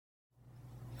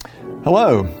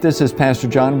Hello, this is Pastor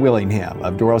John Willingham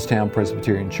of Doylestown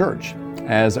Presbyterian Church.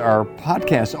 As our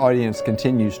podcast audience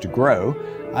continues to grow,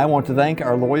 I want to thank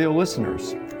our loyal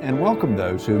listeners and welcome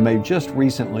those who may just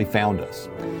recently found us.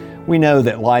 We know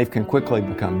that life can quickly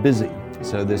become busy,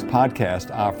 so this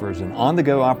podcast offers an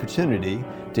on-the-go opportunity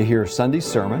to hear Sunday's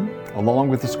sermon along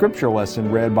with the scripture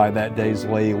lesson read by that day's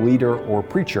lay leader or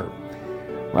preacher.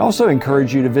 We also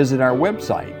encourage you to visit our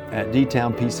website at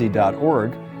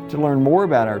dtownpc.org to learn more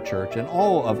about our church and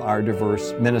all of our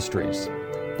diverse ministries.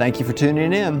 Thank you for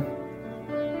tuning in.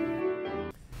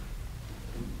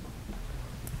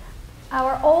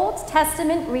 Our Old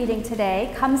Testament reading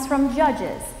today comes from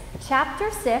Judges,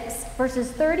 chapter 6, verses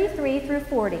 33 through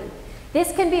 40.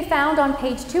 This can be found on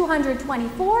page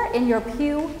 224 in your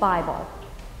Pew Bible.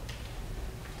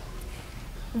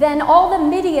 Then all the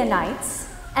Midianites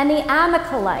and the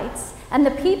Amalekites and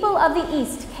the people of the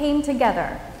east came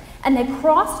together, and they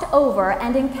crossed over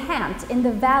and encamped in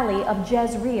the valley of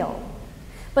Jezreel.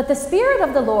 But the Spirit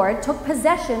of the Lord took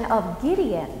possession of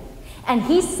Gideon, and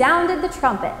he sounded the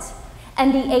trumpet,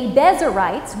 and the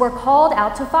Abezerites were called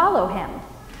out to follow him.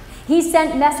 He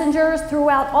sent messengers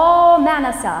throughout all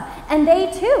Manasseh, and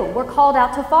they too were called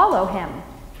out to follow him.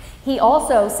 He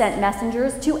also sent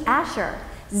messengers to Asher,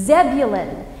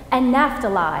 Zebulun, and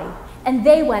Naphtali, and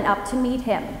they went up to meet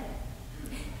him.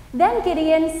 Then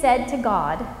Gideon said to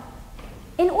God,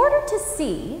 "In order to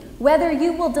see whether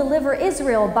you will deliver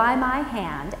Israel by my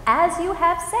hand, as you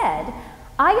have said,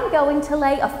 I am going to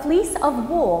lay a fleece of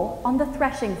wool on the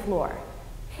threshing floor.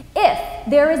 If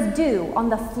there is dew on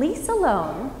the fleece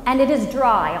alone, and it is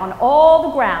dry on all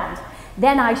the ground,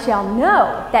 then I shall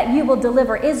know that you will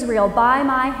deliver Israel by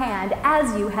my hand,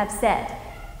 as you have said."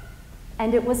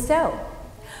 And it was so.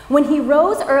 When he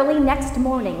rose early next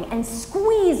morning and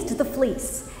squeezed the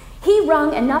fleece, he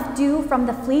wrung enough dew from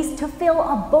the fleece to fill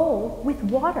a bowl with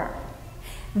water.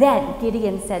 Then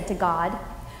Gideon said to God,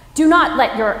 "Do not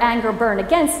let your anger burn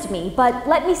against me, but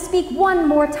let me speak one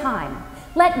more time.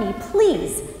 Let me,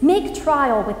 please, make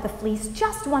trial with the fleece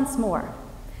just once more.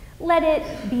 Let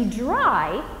it be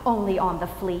dry only on the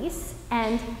fleece,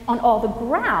 and on all the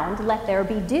ground let there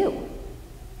be dew."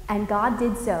 And God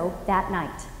did so that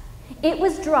night. It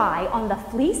was dry on the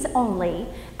fleece only,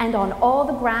 and on all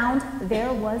the ground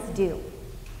there was dew.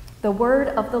 The word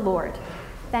of the Lord.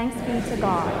 Thanks be to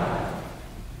God.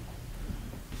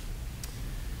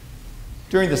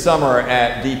 During the summer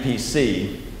at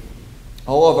DPC,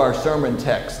 all of our sermon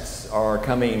texts are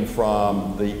coming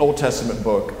from the Old Testament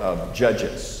book of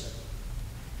Judges.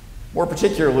 More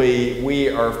particularly, we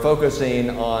are focusing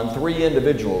on three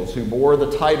individuals who bore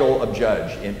the title of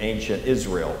judge in ancient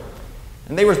Israel.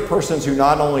 And they were persons who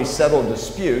not only settled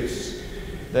disputes,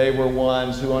 they were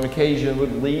ones who on occasion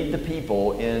would lead the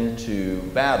people into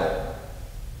battle.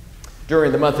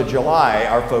 During the month of July,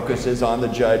 our focus is on the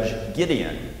judge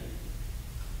Gideon.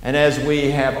 And as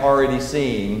we have already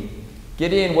seen,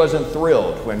 Gideon wasn't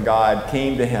thrilled when God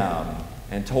came to him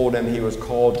and told him he was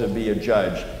called to be a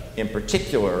judge, in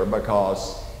particular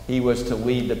because he was to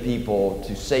lead the people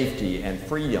to safety and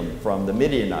freedom from the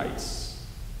Midianites.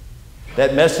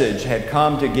 That message had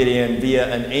come to Gideon via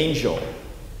an angel,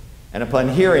 and upon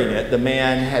hearing it, the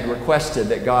man had requested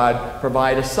that God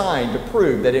provide a sign to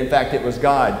prove that in fact it was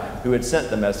God who had sent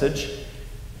the message,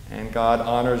 and God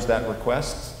honors that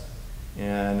request in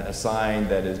a sign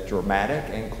that is dramatic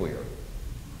and clear.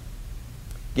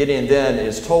 Gideon then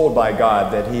is told by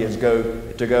God that he is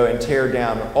to go and tear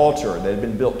down an altar that had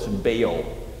been built to Baal,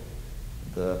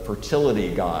 the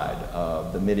fertility god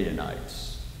of the Midianites.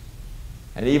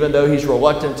 And even though he's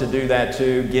reluctant to do that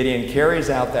too, Gideon carries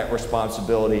out that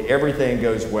responsibility. Everything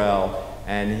goes well,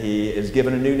 and he is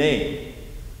given a new name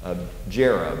of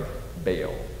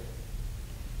Jerub-Baal.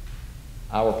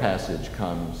 Our passage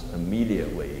comes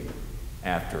immediately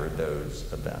after those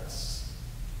events.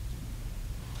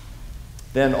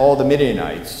 Then all the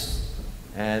Midianites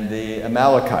and the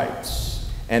Amalekites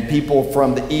and people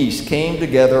from the east came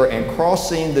together, and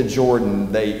crossing the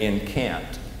Jordan, they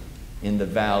encamped in the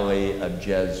valley of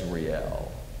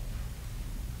Jezreel.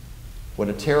 What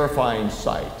a terrifying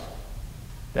sight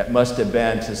that must have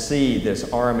been to see this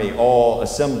army all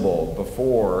assembled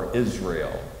before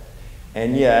Israel.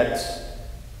 And yet,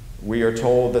 we are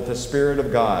told that the Spirit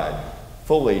of God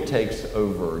fully takes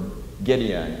over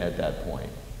Gideon at that point,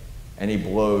 and he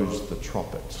blows the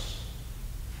trumpets.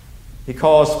 He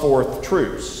calls forth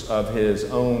troops of his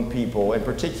own people, in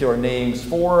particular names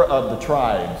 4 of the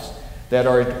tribes that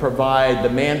are to provide the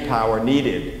manpower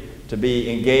needed to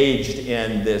be engaged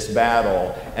in this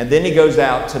battle. And then he goes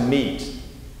out to meet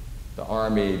the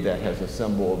army that has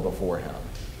assembled before him.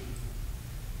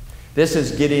 This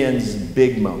is Gideon's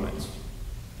big moment.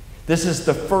 This is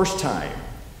the first time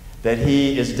that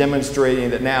he is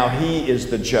demonstrating that now he is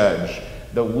the judge,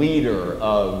 the leader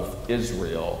of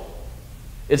Israel.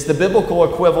 It's the biblical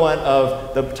equivalent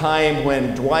of the time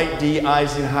when Dwight D.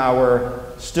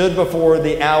 Eisenhower stood before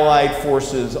the Allied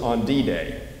forces on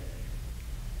D-Day.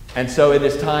 And so it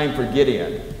is time for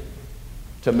Gideon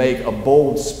to make a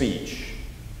bold speech,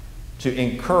 to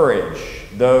encourage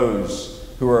those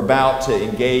who are about to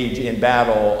engage in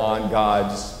battle on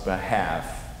God's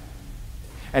behalf.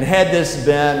 And had this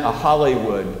been a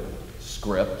Hollywood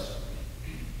script,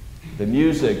 the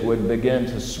music would begin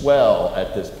to swell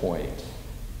at this point.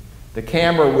 The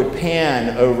camera would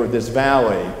pan over this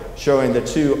valley, showing the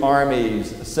two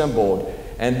armies assembled,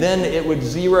 and then it would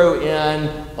zero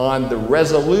in on the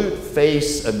resolute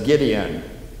face of Gideon,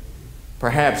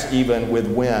 perhaps even with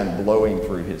wind blowing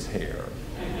through his hair.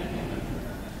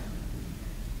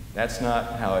 That's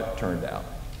not how it turned out.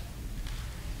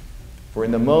 For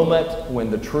in the moment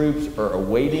when the troops are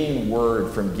awaiting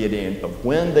word from Gideon of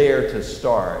when they are to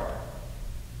start,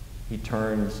 he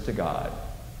turns to God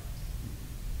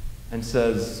and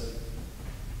says,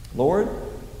 Lord,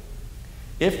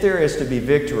 if there is to be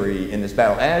victory in this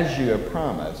battle, as you have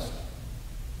promised,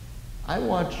 I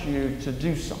want you to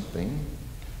do something.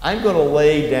 I'm going to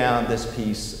lay down this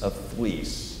piece of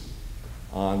fleece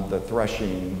on the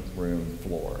threshing room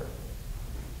floor.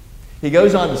 He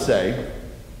goes on to say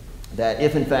that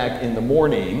if in fact in the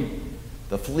morning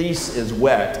the fleece is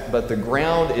wet but the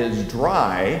ground is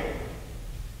dry,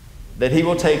 that he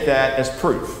will take that as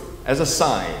proof, as a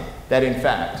sign that in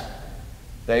fact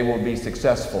they will be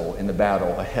successful in the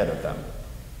battle ahead of them.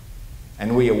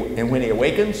 And when he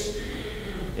awakens,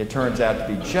 it turns out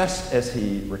to be just as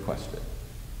he requested.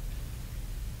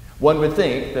 One would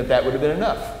think that that would have been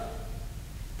enough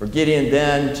for Gideon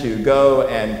then to go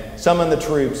and summon the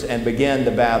troops and begin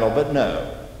the battle, but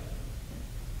no.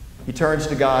 He turns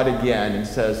to God again and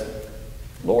says,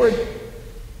 Lord,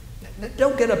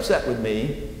 don't get upset with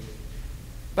me,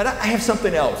 but I have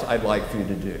something else I'd like for you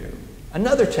to do.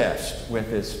 Another test with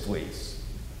this fleece.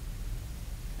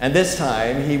 And this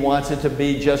time he wants it to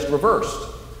be just reversed.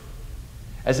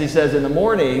 As he says in the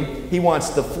morning, he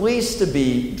wants the fleece to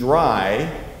be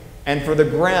dry and for the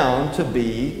ground to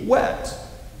be wet.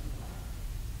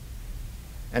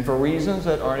 And for reasons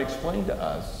that aren't explained to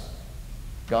us,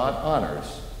 God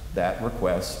honors that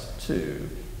request too,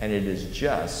 and it is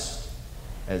just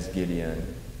as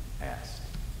Gideon asked.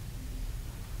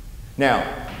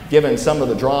 Now, given some of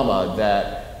the drama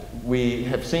that we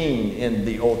have seen in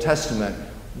the Old Testament,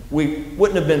 we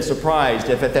wouldn't have been surprised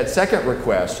if at that second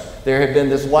request there had been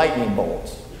this lightning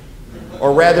bolt,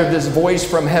 or rather this voice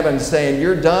from heaven saying,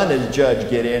 you're done as Judge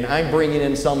Gideon, I'm bringing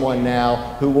in someone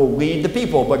now who will lead the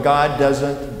people. But God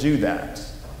doesn't do that.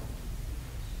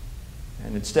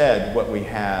 And instead, what we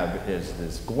have is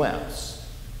this glimpse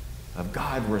of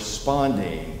God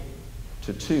responding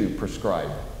to two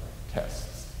prescribed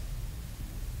tests.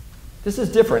 This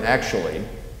is different, actually,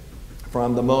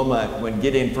 from the moment when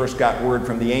Gideon first got word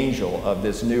from the angel of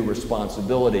this new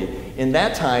responsibility. In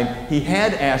that time, he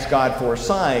had asked God for a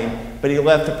sign, but he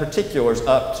left the particulars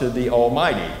up to the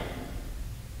Almighty.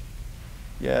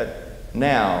 Yet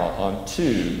now, on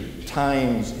 2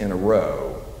 times in a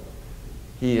row,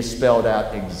 he has spelled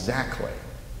out exactly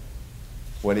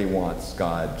what he wants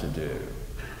God to do.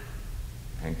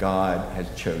 And God has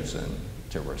chosen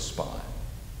to respond.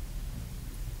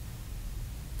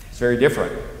 It's very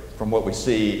different from what we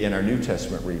see in our New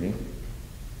Testament reading.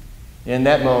 In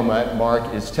that moment,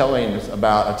 Mark is telling us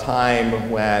about a time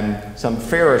when some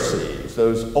Pharisees,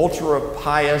 those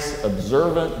ultra-pious,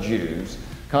 observant Jews,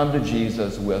 come to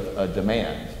Jesus with a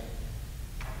demand.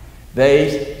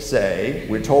 They say,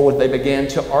 we're told that they began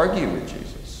to argue with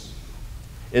Jesus,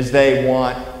 is they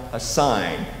want a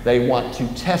sign. They want to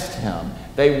test him.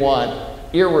 They want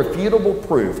irrefutable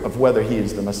proof of whether he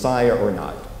is the Messiah or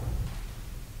not.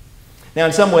 Now,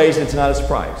 in some ways, it's not a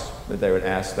surprise that they would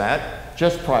ask that.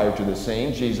 Just prior to the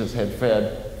scene, Jesus had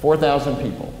fed 4,000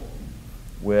 people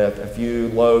with a few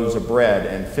loaves of bread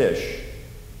and fish.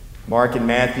 Mark and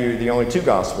Matthew, the only 2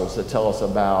 Gospels that tell us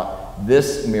about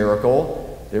this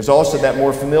miracle. There's also that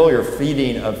more familiar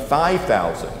feeding of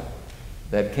 5,000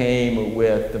 that came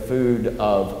with the food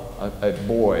of a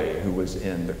boy who was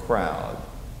in the crowd.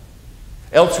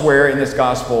 Elsewhere in this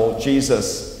gospel,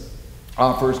 Jesus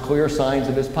offers clear signs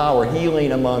of his power,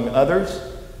 healing among others,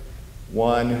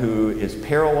 one who is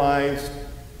paralyzed,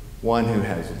 one who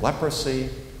has leprosy,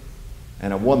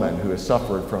 and a woman who has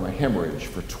suffered from a hemorrhage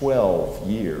for 12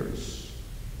 years.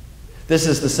 This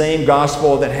is the same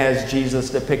gospel that has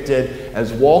Jesus depicted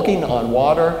as walking on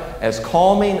water, as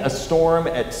calming a storm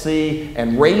at sea,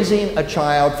 and raising a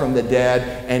child from the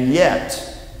dead. And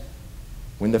yet,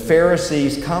 when the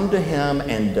Pharisees come to him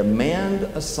and demand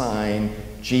a sign,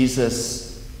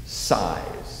 Jesus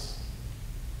sighs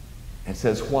and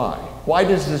says, why? Why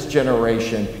does this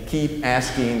generation keep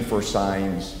asking for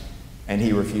signs? And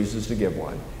he refuses to give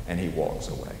one, and he walks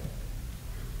away.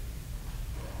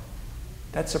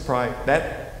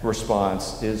 That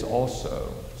response is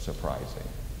also surprising.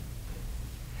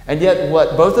 And yet,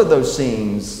 what both of those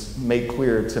scenes make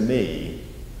clear to me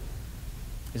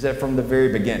is that from the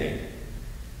very beginning,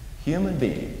 human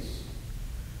beings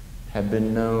have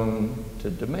been known to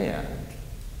demand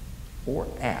or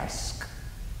ask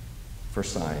for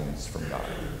signs from God.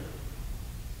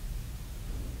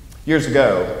 Years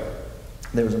ago,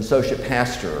 there was an associate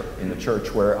pastor in the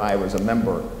church where I was a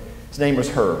member. His name was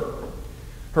Herb.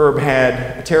 Herb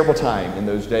had a terrible time in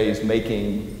those days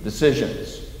making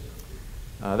decisions.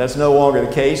 That's no longer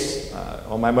the case.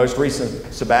 On my most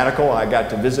recent sabbatical, I got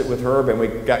to visit with Herb, and we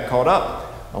got caught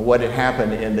up on what had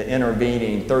happened in the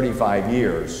intervening 35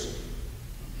 years.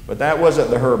 But that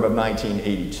wasn't the Herb of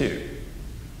 1982.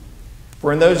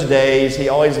 For in those days, he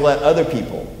always let other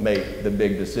people make the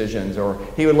big decisions, or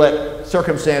he would let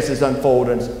circumstances unfold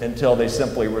until they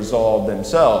simply resolved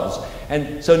themselves.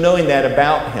 And so knowing that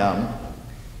about him,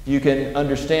 you can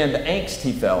understand the angst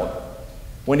he felt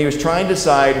when he was trying to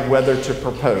decide whether to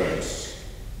propose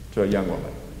to a young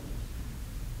woman.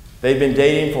 They'd been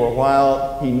dating for a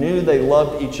while. He knew they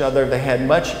loved each other. They had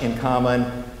much in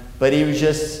common, but he was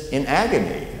just in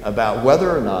agony about whether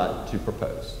or not to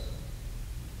propose.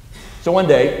 So one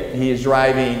day, he is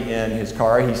driving in his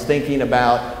car. He's thinking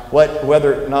about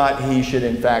whether or not he should,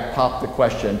 in fact, pop the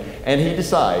question. And he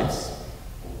decides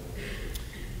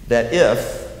that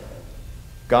if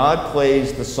God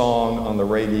plays the song on the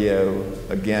radio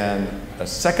again a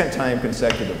second time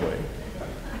consecutively,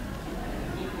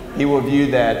 he will view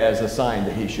that as a sign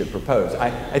that he should propose.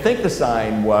 I think the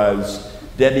sign was,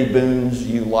 Debbie Boone's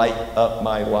 "You Light Up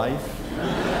My Life."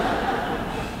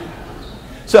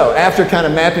 So after kind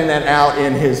of mapping that out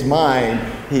in his mind,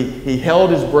 he held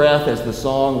his breath as the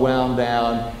song wound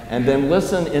down, and then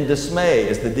listened in dismay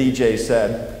as the DJ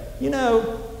said, "You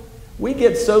know, we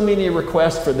get so many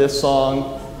requests for this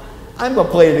song, I'm going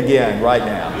to play it again right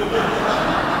now."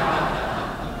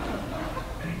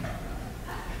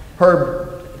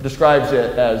 Herb describes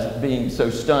it as being so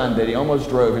stunned that he almost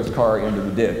drove his car into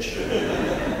the ditch.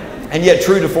 And yet,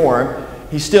 true to form,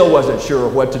 he still wasn't sure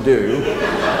what to do.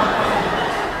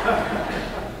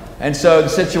 And so the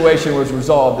situation was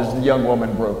resolved as the young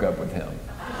woman broke up with him.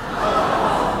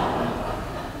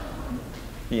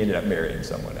 He ended up marrying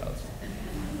someone else.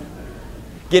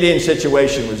 Gideon's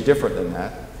situation was different than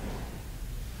that.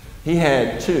 He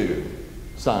had two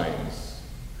signs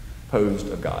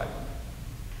posed of God.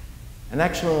 And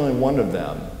actually only one of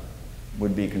them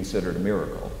would be considered a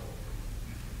miracle.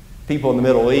 People in the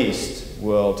Middle East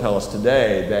will tell us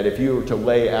today that if you were to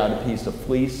lay out a piece of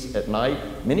fleece at night,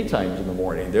 many times in the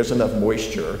morning, there's enough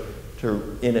moisture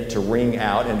in it to wring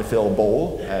out and to fill a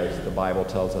bowl, as the Bible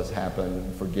tells us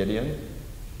happened for Gideon.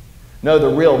 No, the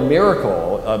real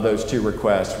miracle of those two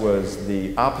requests was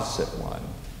the opposite one,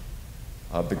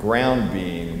 of the ground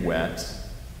being wet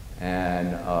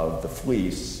and of the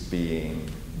fleece being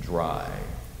dry.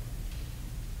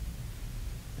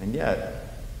 And yet,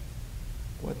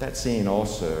 what that scene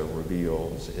also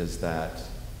reveals is that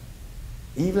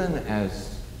even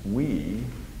as we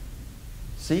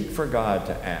seek for God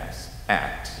to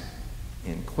act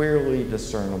in clearly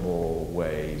discernible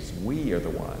ways, we are the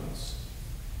ones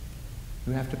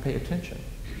who have to pay attention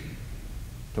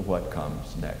to what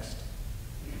comes next.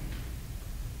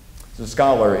 The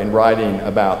scholar, in writing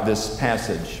about this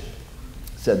passage,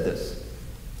 said this: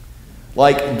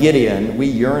 "Like Gideon, we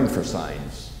yearn for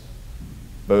signs,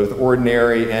 both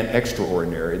ordinary and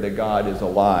extraordinary, that God is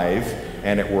alive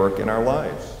and at work in our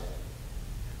lives.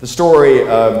 The story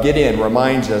of Gideon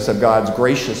reminds us of God's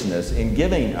graciousness in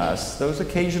giving us those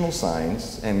occasional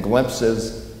signs and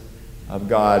glimpses of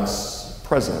God's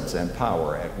presence and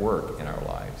power at work in our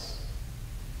lives.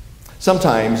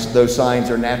 Sometimes those signs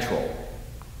are natural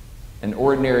and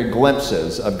ordinary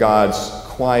glimpses of God's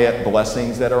quiet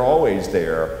blessings that are always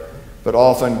there, but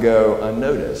often go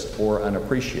unnoticed or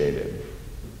unappreciated.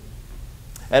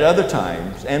 At other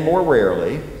times, and more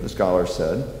rarely, the scholar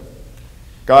said,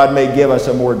 God may give us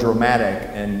a more dramatic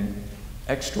and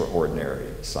extraordinary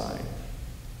sign.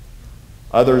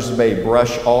 Others may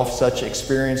brush off such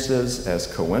experiences as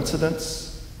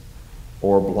coincidence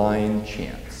or blind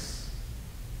chance.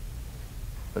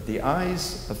 but the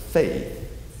eyes of faith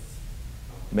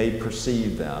may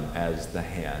perceive them as the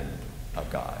hand of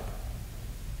God.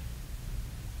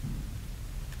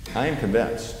 I am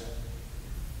convinced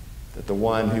that the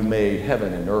one who made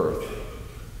heaven and earth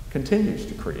continues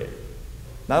to create,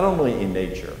 not only in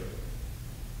nature,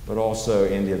 but also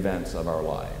in the events of our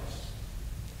lives.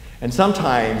 And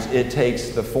sometimes it takes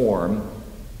the form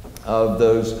of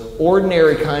those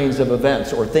ordinary kinds of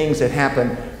events or things that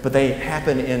happen, but they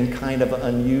happen in kind of an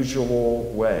unusual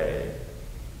way.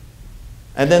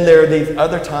 And then there are these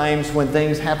other times when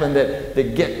things happen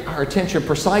that get our attention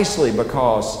precisely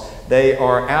because they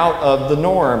are out of the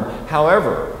norm.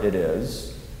 However it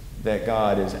is that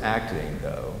God is acting,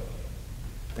 though,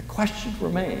 the question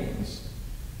remains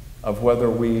of whether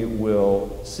we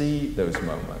will see those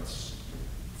moments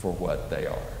for what they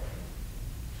are.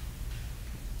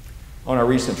 On our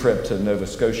recent trip to Nova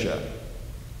Scotia,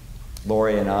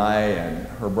 Lori and I and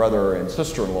her brother and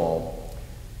sister-in-law,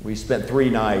 we spent 3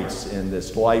 nights in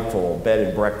this delightful bed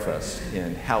and breakfast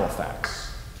in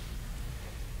Halifax.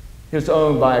 It was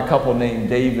owned by a couple named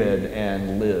David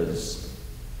and Liz,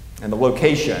 and the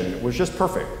location was just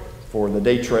perfect for the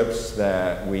day trips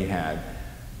that we had.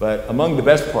 But among the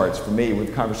best parts for me were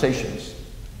the conversations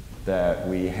that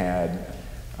we had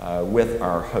with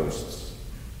our hosts.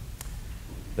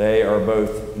 They are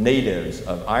both natives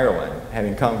of Ireland,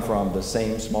 having come from the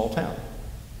same small town,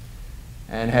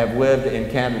 and have lived in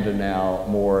Canada now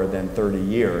more than 30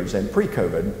 years. And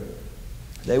pre-COVID,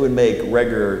 they would make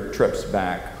regular trips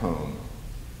back home.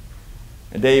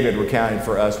 And David recounted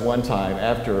for us one time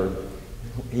after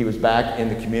he was back in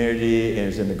the community and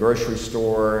was in the grocery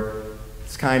store,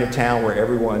 this kind of town where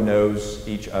everyone knows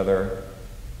each other.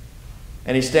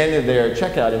 And he's standing there at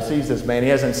checkout and sees this man he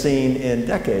hasn't seen in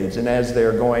decades. And as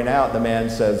they're going out, the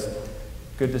man says,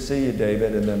 "Good to see you,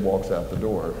 David," and then walks out the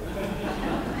door.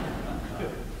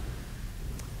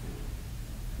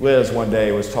 Liz one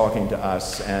day was talking to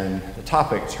us, and the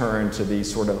topic turned to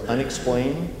these sort of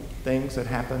unexplained things that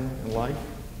happen in life.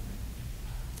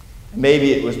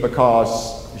 Maybe it was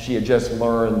because she had just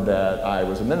learned that I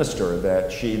was a minister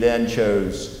that she then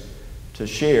chose to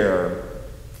share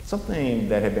something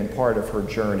that had been part of her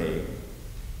journey.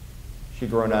 She'd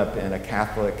grown up in a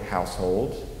Catholic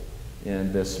household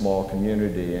in this small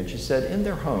community, and she said in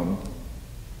their home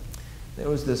there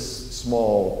was this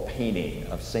small painting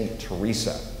of Saint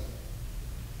Teresa,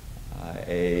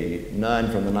 a nun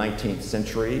from the 19th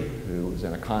century who was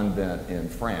in a convent in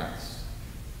France.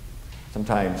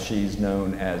 Sometimes she's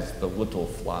known as the Little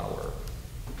Flower.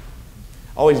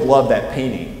 Always loved that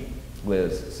painting,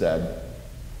 Liz said.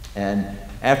 And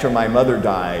after my mother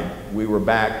died, we were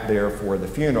back there for the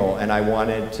funeral, and I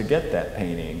wanted to get that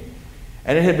painting.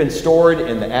 And it had been stored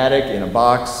in the attic in a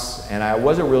box, and I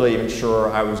wasn't really even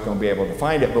sure I was going to be able to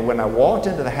find it. But when I walked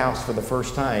into the house for the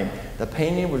first time, the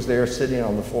painting was there sitting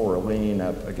on the floor, leaning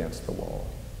up against the wall.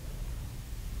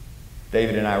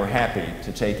 David and I were happy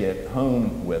to take it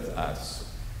home with us.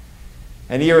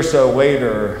 And a year or so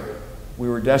later, we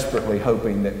were desperately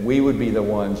hoping that we would be the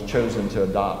ones chosen to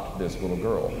adopt this little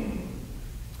girl.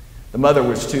 The mother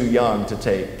was too young to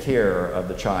take care of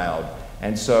the child,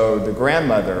 and so the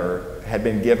grandmother had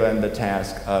been given the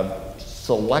task of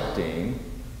selecting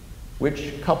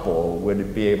which couple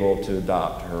would be able to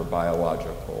adopt her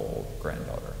biological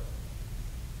granddaughter.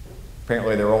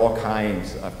 Apparently there were all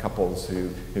kinds of couples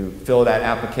who filled out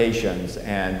applications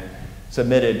and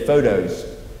submitted photos,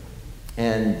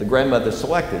 and the grandmother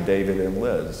selected David and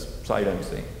Liz, sight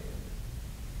unseen.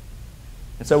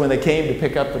 And so when they came to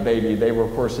pick up the baby, they were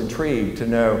of course intrigued to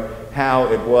know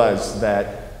how it was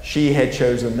that she had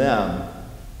chosen them.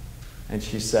 And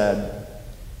she said,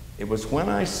 "It was when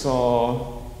I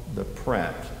saw the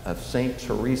print of Saint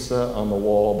Teresa on the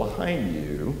wall behind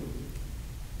you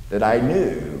that I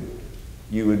knew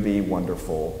you would be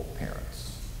wonderful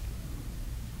parents."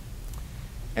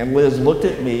 And Liz looked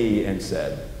at me and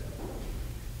said,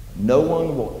 "No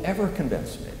one will ever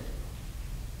convince me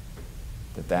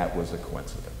that that was a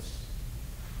coincidence."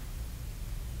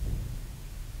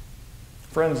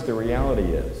 Friends, the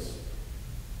reality is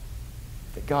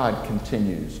that God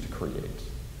continues to create,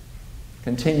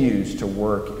 continues to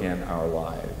work in our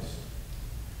lives,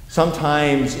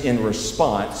 sometimes in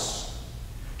response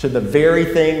to the very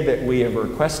thing that we have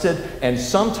requested, and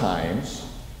sometimes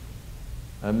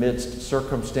amidst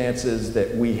circumstances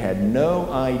that we had no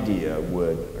idea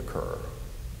would occur.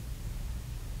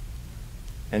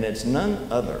 And it's none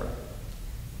other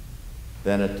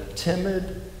than a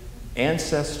timid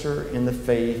ancestor in the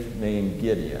faith named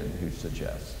Gideon who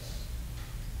suggests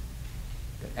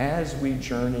that as we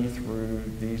journey through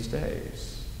these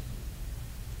days,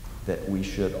 that we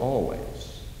should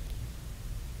always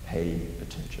pay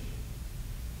attention.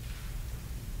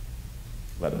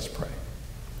 Let us pray.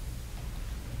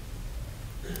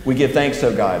 We give thanks,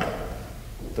 O God,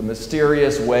 the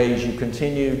mysterious ways you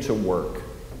continue to work.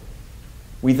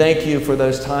 We thank you for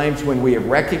those times when we have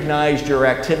recognized your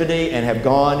activity and have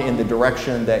gone in the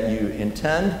direction that you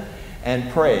intend,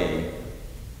 and pray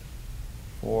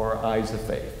for eyes of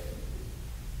faith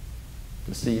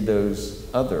to see those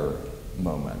other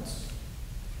moments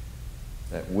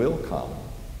that will come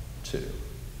too.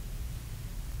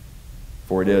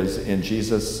 For it is in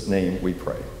Jesus' name we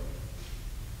pray.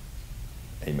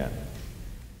 Amen.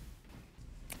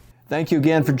 Thank you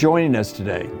again for joining us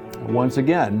today. Once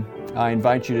again, I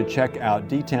invite you to check out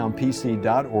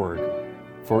dtownpc.org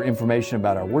for information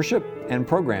about our worship and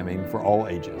programming for all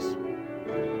ages.